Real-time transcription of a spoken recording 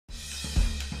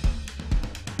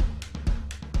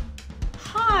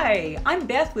Hi, I'm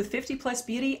Beth with 50 Plus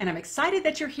Beauty, and I'm excited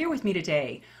that you're here with me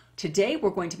today. Today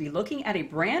we're going to be looking at a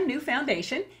brand new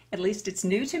foundation. At least it's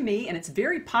new to me, and it's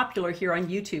very popular here on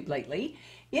YouTube lately.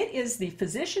 It is the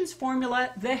Physicians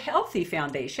Formula The Healthy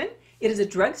Foundation. It is a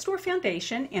drugstore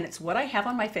foundation, and it's what I have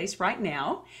on my face right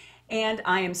now. And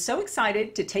I am so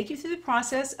excited to take you through the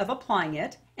process of applying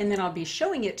it, and then I'll be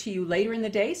showing it to you later in the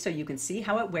day so you can see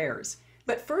how it wears.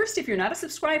 But first, if you're not a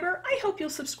subscriber, I hope you'll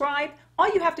subscribe.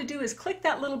 All you have to do is click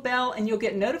that little bell and you'll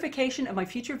get notification of my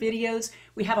future videos.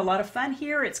 We have a lot of fun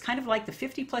here. It's kind of like the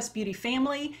 50 Plus Beauty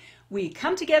family. We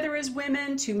come together as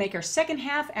women to make our second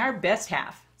half our best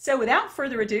half. So without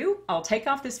further ado, I'll take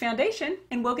off this foundation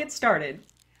and we'll get started.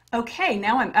 Okay,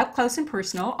 now I'm up close and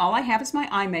personal. All I have is my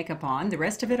eye makeup on. The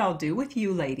rest of it I'll do with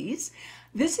you ladies.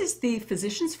 This is the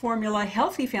Physicians Formula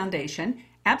Healthy Foundation.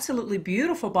 Absolutely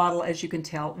beautiful bottle, as you can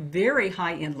tell, very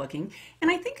high-end looking,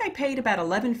 and I think I paid about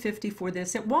 $11.50 for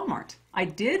this at Walmart. I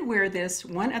did wear this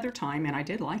one other time and I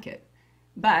did like it,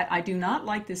 but I do not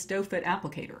like this doe foot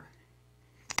applicator.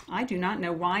 I do not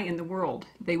know why in the world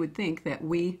they would think that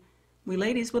we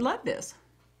ladies would love this.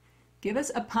 Give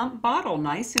us a pump bottle,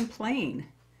 nice and plain.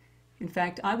 In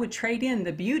fact, I would trade in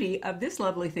the beauty of this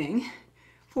lovely thing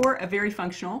for a very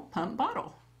functional pump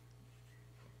bottle.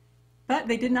 But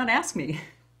they did not ask me.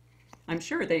 I'm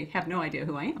sure they have no idea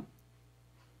who I am.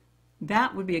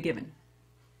 That would be a given.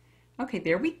 Okay,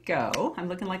 there we go. I'm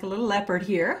looking like a little leopard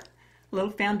here. A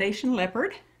little foundation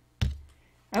leopard.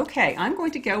 Okay, I'm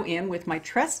going to go in with my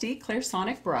trusty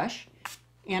Clairsonic brush.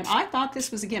 And I thought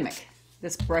this was a gimmick,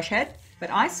 this brush head. But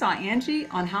I saw Angie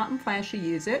on HotandFlashy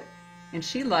use it, and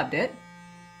she loved it.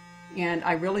 And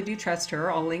I really do trust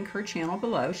her. I'll link her channel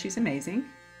below. She's amazing.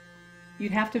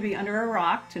 You'd have to be under a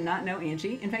rock to not know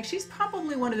Angie. In fact, she's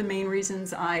probably one of the main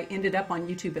reasons I ended up on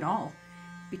YouTube at all,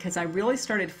 because I really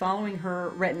started following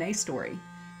her Retin-A story,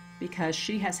 because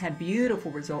she has had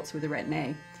beautiful results with the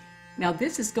Retin-A. Now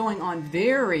this is going on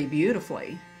very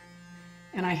beautifully,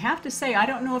 and I have to say, I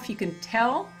don't know if you can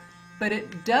tell, but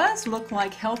it does look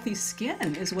like healthy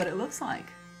skin is what it looks like.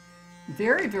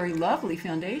 Very, very lovely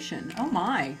foundation. Oh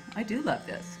my, I do love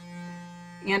this.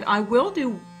 And I will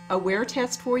do a wear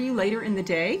test for you later in the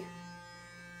day.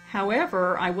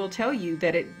 However, I will tell you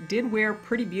that it did wear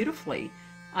pretty beautifully.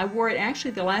 I wore it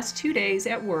actually the last 2 days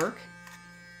at work,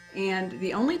 and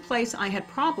the only place I had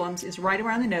problems is right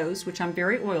around the nose, which I'm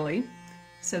very oily,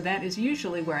 so that is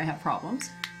usually where I have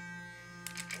problems.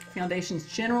 Foundations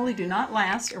generally do not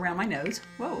last around my nose.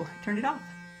 Whoa, I turned it off.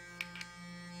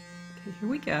 Okay, here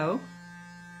we go.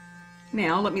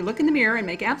 Now let me look in the mirror and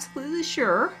make absolutely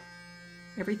sure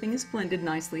everything is blended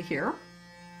nicely here.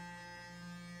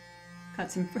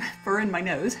 Got some fur in my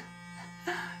nose.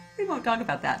 We won't talk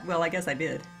about that. Well, I guess I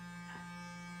did.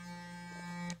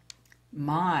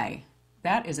 My,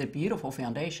 that is a beautiful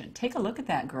foundation. Take a look at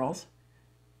that, girls.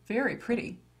 Very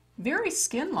pretty. Very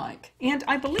skin-like. And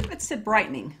I believe it said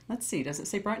brightening. Let's see, does it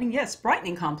say brightening? Yes,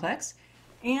 brightening complex.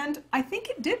 And I think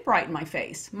it did brighten my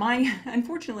face.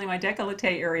 Unfortunately, my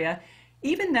décolleté area,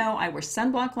 even though I wear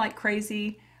sunblock like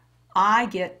crazy, I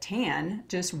get tan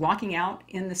just walking out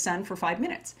in the sun for 5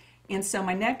 minutes. And so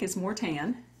my neck is more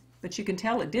tan, but you can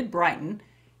tell it did brighten,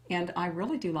 and I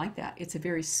really do like that. It's a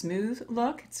very smooth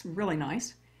look. It's really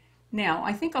nice. Now,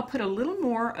 I think I'll put a little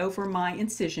more over my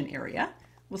incision area.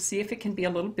 We'll see if it can be a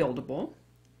little buildable,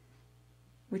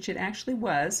 which it actually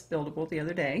was buildable the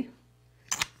other day,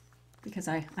 because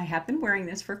I have been wearing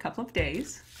this for a couple of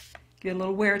days. Get a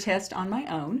little wear test on my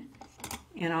own.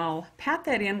 And I'll pat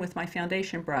that in with my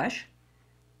foundation brush.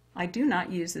 I do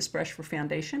not use this brush for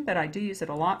foundation, but I do use it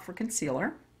a lot for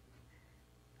concealer.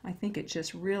 I think it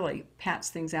just really pats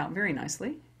things out very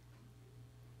nicely.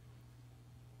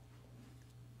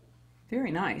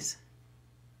 Very nice.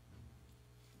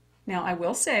 Now I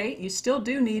will say, you still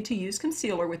do need to use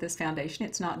concealer with this foundation.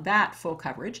 It's not that full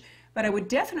coverage, but I would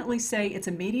definitely say it's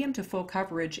a medium to full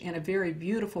coverage and a very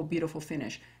beautiful, beautiful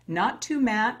finish. Not too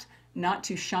matte, not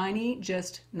too shiny,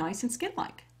 just nice and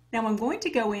skin-like. Now I'm going to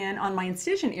go in on my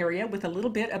incision area with a little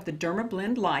bit of the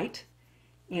Dermablend Light,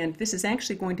 and this is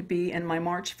actually going to be in my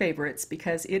March favorites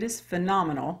because it is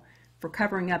phenomenal for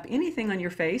covering up anything on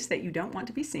your face that you don't want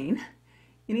to be seen.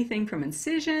 Anything from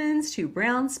incisions to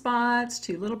brown spots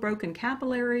to little broken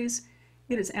capillaries.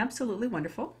 It is absolutely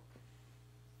wonderful.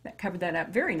 That covered that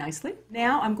up very nicely.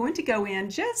 Now I'm going to go in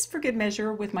just for good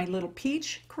measure with my little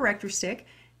peach corrector stick.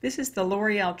 This is the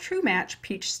L'Oreal True Match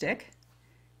Peach Stick.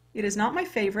 It is not my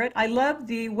favorite. I love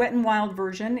the Wet n Wild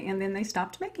version, and then they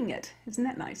stopped making it. Isn't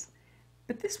that nice?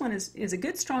 But this one is a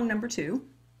good strong number 2.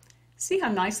 See how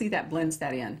nicely that blends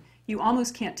that in. You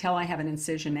almost can't tell I have an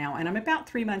incision now, and I'm about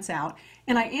 3 months out,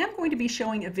 and I am going to be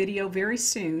showing a video very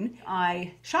soon.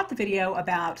 I shot the video at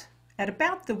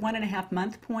about the 1.5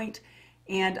 month point,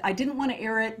 and I didn't want to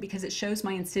air it because it shows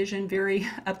my incision very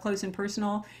up close and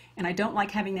personal, and I don't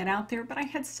like having that out there. But I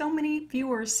had so many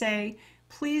viewers say,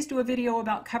 please do a video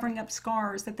about covering up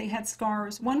scars, that they had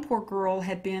scars. One poor girl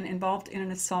had been involved in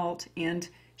an assault and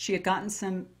she had gotten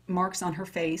some marks on her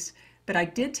face, but I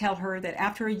did tell her that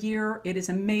after a year it is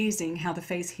amazing how the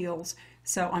face heals.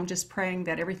 So I'm just praying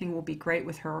that everything will be great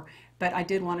with her. But I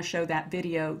did want to show that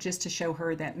video just to show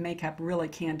her that makeup really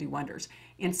can do wonders.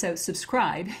 And so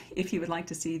subscribe if you would like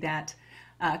to see that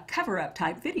cover-up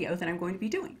type video that I'm going to be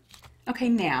doing. Okay,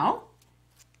 now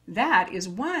that is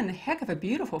one heck of a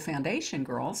beautiful foundation,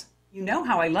 girls. You know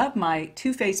how I love my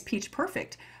Too Faced Peach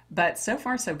Perfect, but so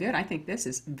far so good. I think this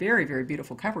is very, very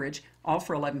beautiful coverage, all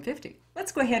for $11.50.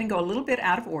 Let's go ahead and go a little bit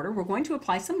out of order. We're going to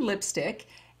apply some lipstick,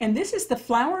 and this is the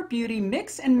Flower Beauty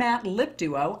Mix and Matte Lip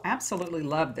Duo. Absolutely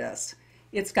love this.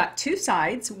 It's got two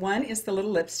sides. One is the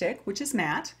little lipstick, which is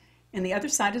matte, and the other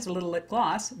side is a little lip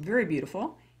gloss. Very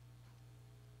beautiful.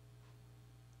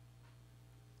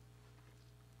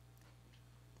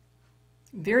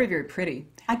 Very, very pretty.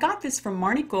 I got this from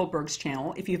Marnie Goldberg's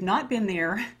channel. If you've not been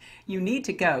there, you need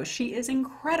to go. She is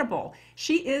incredible.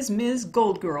 She is Ms.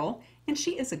 Gold Girl, and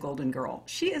she is a golden girl.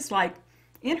 She is like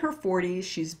in her 40s.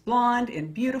 She's blonde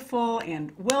and beautiful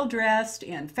and well-dressed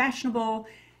and fashionable,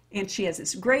 and she has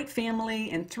this great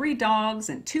family and 3 dogs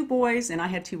and 2 boys, and I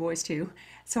had 2 boys too.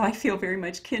 So I feel very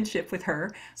much kinship with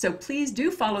her. So please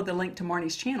do follow the link to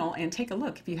Marnie's channel and take a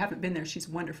look. If you haven't been there, she's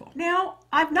wonderful. Now,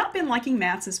 I've not been liking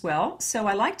mattes as well, so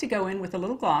I like to go in with a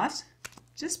little gloss.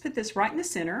 Just put this right in the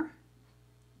center,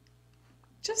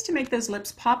 just to make those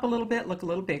lips pop a little bit, look a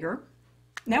little bigger.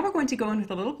 Now we're going to go in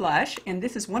with a little blush, and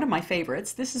this is one of my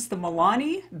favorites. This is the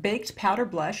Milani Baked Powder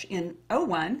Blush in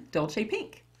 01 Dolce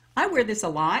Pink. I wear this a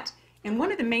lot. And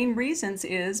one of the main reasons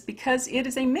is because it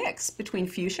is a mix between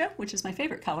fuchsia, which is my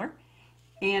favorite color,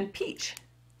 and peach,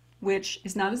 which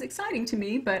is not as exciting to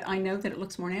me, but I know that it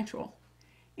looks more natural.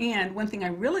 And one thing I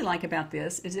really like about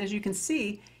this is, as you can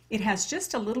see, it has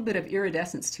just a little bit of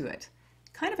iridescence to it.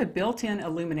 Kind of a built-in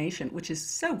illumination, which is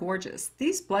so gorgeous.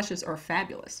 These blushes are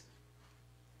fabulous.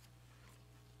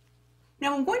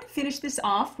 Now I'm going to finish this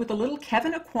off with a little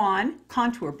Kevyn Aucoin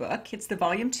contour book. It's the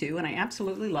volume 2, and I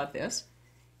absolutely love this.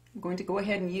 I'm going to go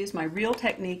ahead and use my Real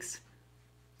Techniques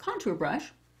contour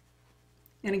brush.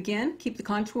 And again, keep the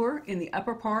contour in the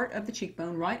upper part of the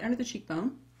cheekbone, right under the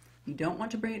cheekbone. You don't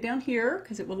want to bring it down here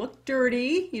because it will look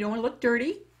dirty. You don't want to look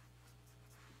dirty.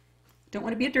 Don't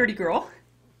want to be a dirty girl.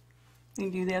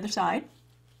 And do the other side.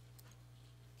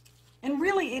 And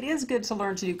really, it is good to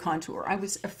learn to do contour. I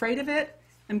was afraid of it.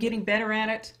 I'm getting better at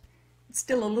it. It's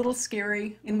still a little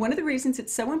scary. And one of the reasons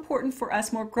it's so important for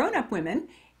us more grown-up women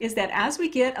is that as we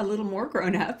get a little more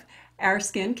grown up, our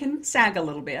skin can sag a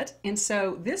little bit, and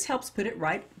so this helps put it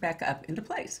right back up into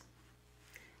place,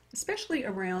 especially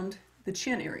around the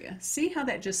chin area. See how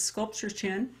that just sculpts your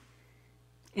chin?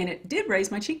 And it did raise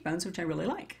my cheekbones, which I really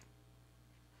like.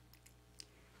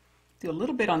 Do a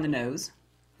little bit on the nose,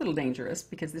 a little dangerous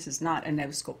because this is not a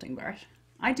nose sculpting brush.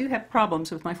 I do have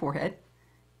problems with my forehead,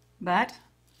 but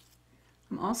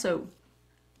I'm also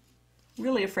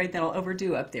really afraid that I'll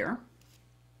overdo up there.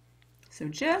 So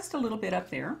just a little bit up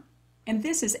there. And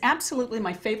this is absolutely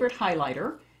my favorite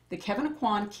highlighter, the Kevyn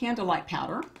Aucoin Candlelight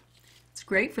Powder. It's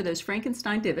great for those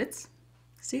Frankenstein divots.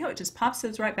 See how it just pops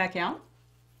those right back out?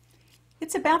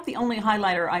 It's about the only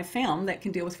highlighter I've found that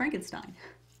can deal with Frankenstein.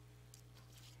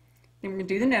 Then we're going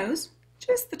to do the nose,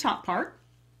 just the top part.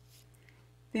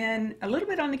 Then a little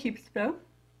bit on the Cupid's bow,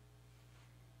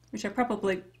 which I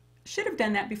probably should have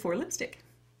done that before lipstick.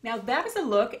 Now that is a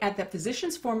look at the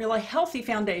Physicians Formula Healthy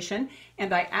Foundation,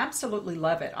 and I absolutely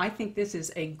love it. I think this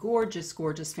is a gorgeous,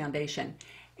 gorgeous foundation,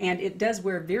 and it does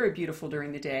wear very beautiful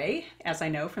during the day, as I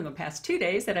know from the past 2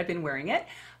 days that I've been wearing it.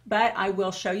 But I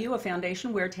will show you a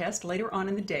foundation wear test later on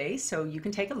in the day, so you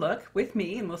can take a look with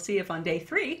me, and we'll see if on day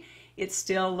 3 it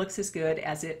still looks as good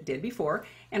as it did before.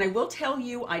 And I will tell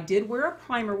you, I did wear a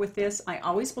primer with this. I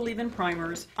always believe in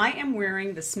primers. I am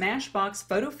wearing the Smashbox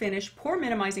Photo Finish Pore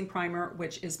Minimizing Primer,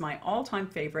 which is my all-time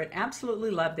favorite.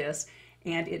 Absolutely love this.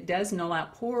 And it does null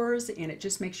out pores, and it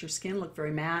just makes your skin look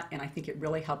very matte, and I think it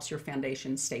really helps your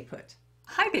foundation stay put.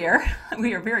 Hi there.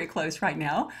 We are very close right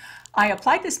now. I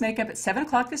applied this makeup at 7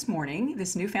 o'clock this morning,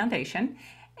 this new foundation,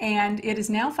 and it is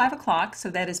now 5 o'clock, so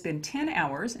that has been 10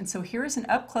 hours. And so here is an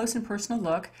up close and personal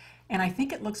look, and I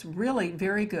think it looks really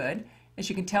very good. As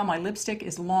you can tell, my lipstick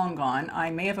is long gone. I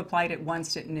may have applied it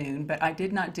once at noon, but I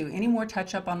did not do any more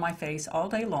touch-up on my face all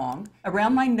day long.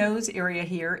 Around my nose area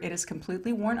here, it is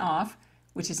completely worn off,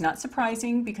 which is not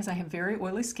surprising because I have very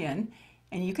oily skin.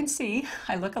 And you can see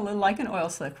I look a little like an oil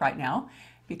slick right now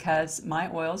because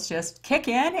my oils just kick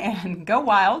in and go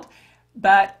wild.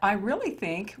 But I really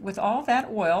think with all that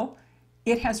oil,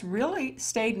 it has really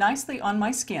stayed nicely on my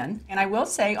skin. And I will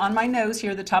say on my nose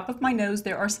here, the top of my nose,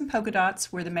 there are some polka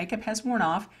dots where the makeup has worn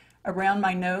off. Around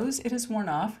my nose, it has worn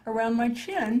off. Around my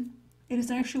chin, it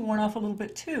has actually worn off a little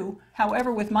bit too.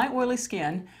 However, with my oily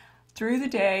skin, through the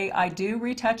day, I do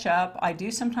retouch up. I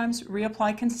do sometimes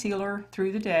reapply concealer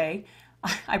through the day.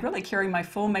 I really carry my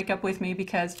full makeup with me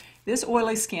because this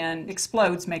oily skin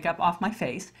explodes makeup off my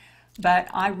face. But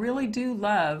I really do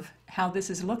love how this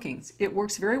is looking. It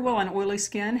works very well on oily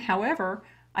skin. However,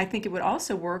 I think it would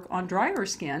also work on drier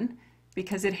skin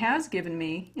because it has given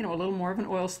me, a little more of an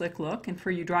oil slick look. And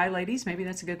for you dry ladies, maybe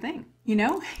that's a good thing.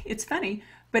 It's funny,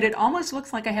 but it almost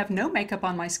looks like I have no makeup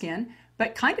on my skin,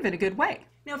 but kind of in a good way.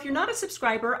 Now, if you're not a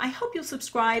subscriber, I hope you'll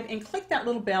subscribe and click that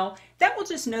little bell. That will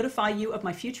just notify you of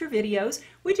my future videos.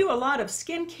 We do a lot of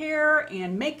skincare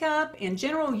and makeup and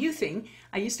general youthing.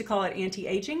 I used to call it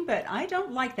anti-aging, but I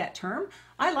don't like that term.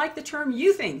 I like the term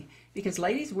youthing because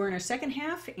ladies, we're in our second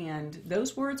half and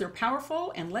those words are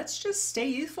powerful, and let's just stay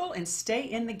youthful and stay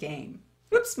in the game.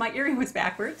 Whoops, my earring was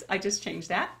backwards. I just changed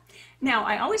that. Now,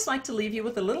 I always like to leave you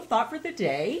with a little thought for the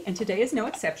day, and today is no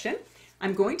exception.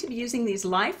 I'm going to be using these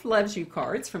Life Loves You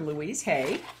cards from Louise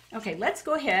Hay. Okay, let's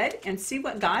go ahead and see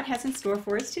what God has in store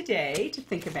for us today to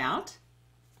think about.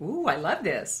 Ooh, I love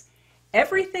this.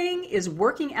 Everything is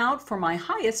working out for my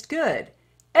highest good.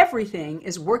 Everything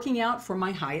is working out for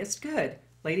my highest good.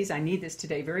 Ladies, I need this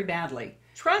today very badly.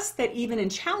 Trust that even in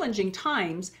challenging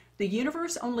times, the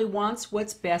universe only wants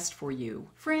what's best for you.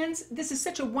 Friends, this is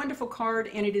such a wonderful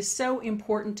card, and it is so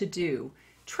important to do.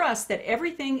 Trust that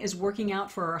everything is working out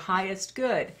for our highest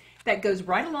good. That goes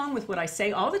right along with what I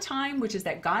say all the time, which is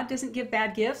that God doesn't give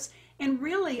bad gifts. And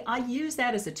really, I use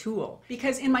that as a tool.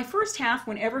 Because in my first half,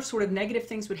 whenever sort of negative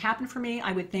things would happen for me,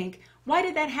 I would think, why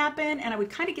did that happen? And I would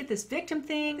kind of get this victim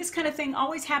thing. This kind of thing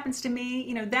always happens to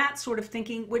me, that sort of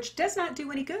thinking, which does not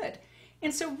do any good.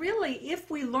 And so really,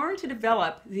 if we learn to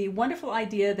develop the wonderful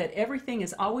idea that everything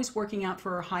is always working out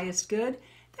for our highest good,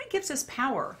 that gives us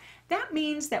power. That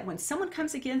means that when someone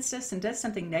comes against us and does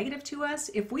something negative to us,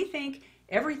 if we think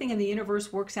everything in the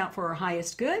universe works out for our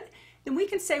highest good, then we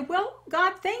can say, well,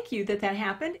 God, thank you that that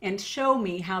happened, and show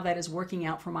me how that is working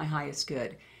out for my highest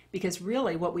good. Because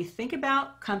really, what we think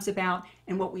about comes about,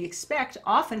 and what we expect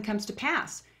often comes to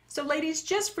pass. So ladies,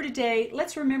 just for today,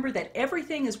 let's remember that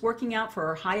everything is working out for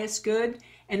our highest good,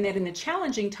 and that in the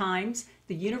challenging times,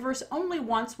 the universe only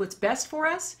wants what's best for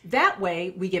us. That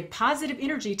way, we give positive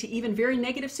energy to even very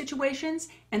negative situations,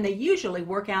 and they usually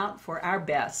work out for our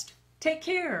best. Take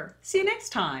care. See you next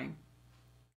time.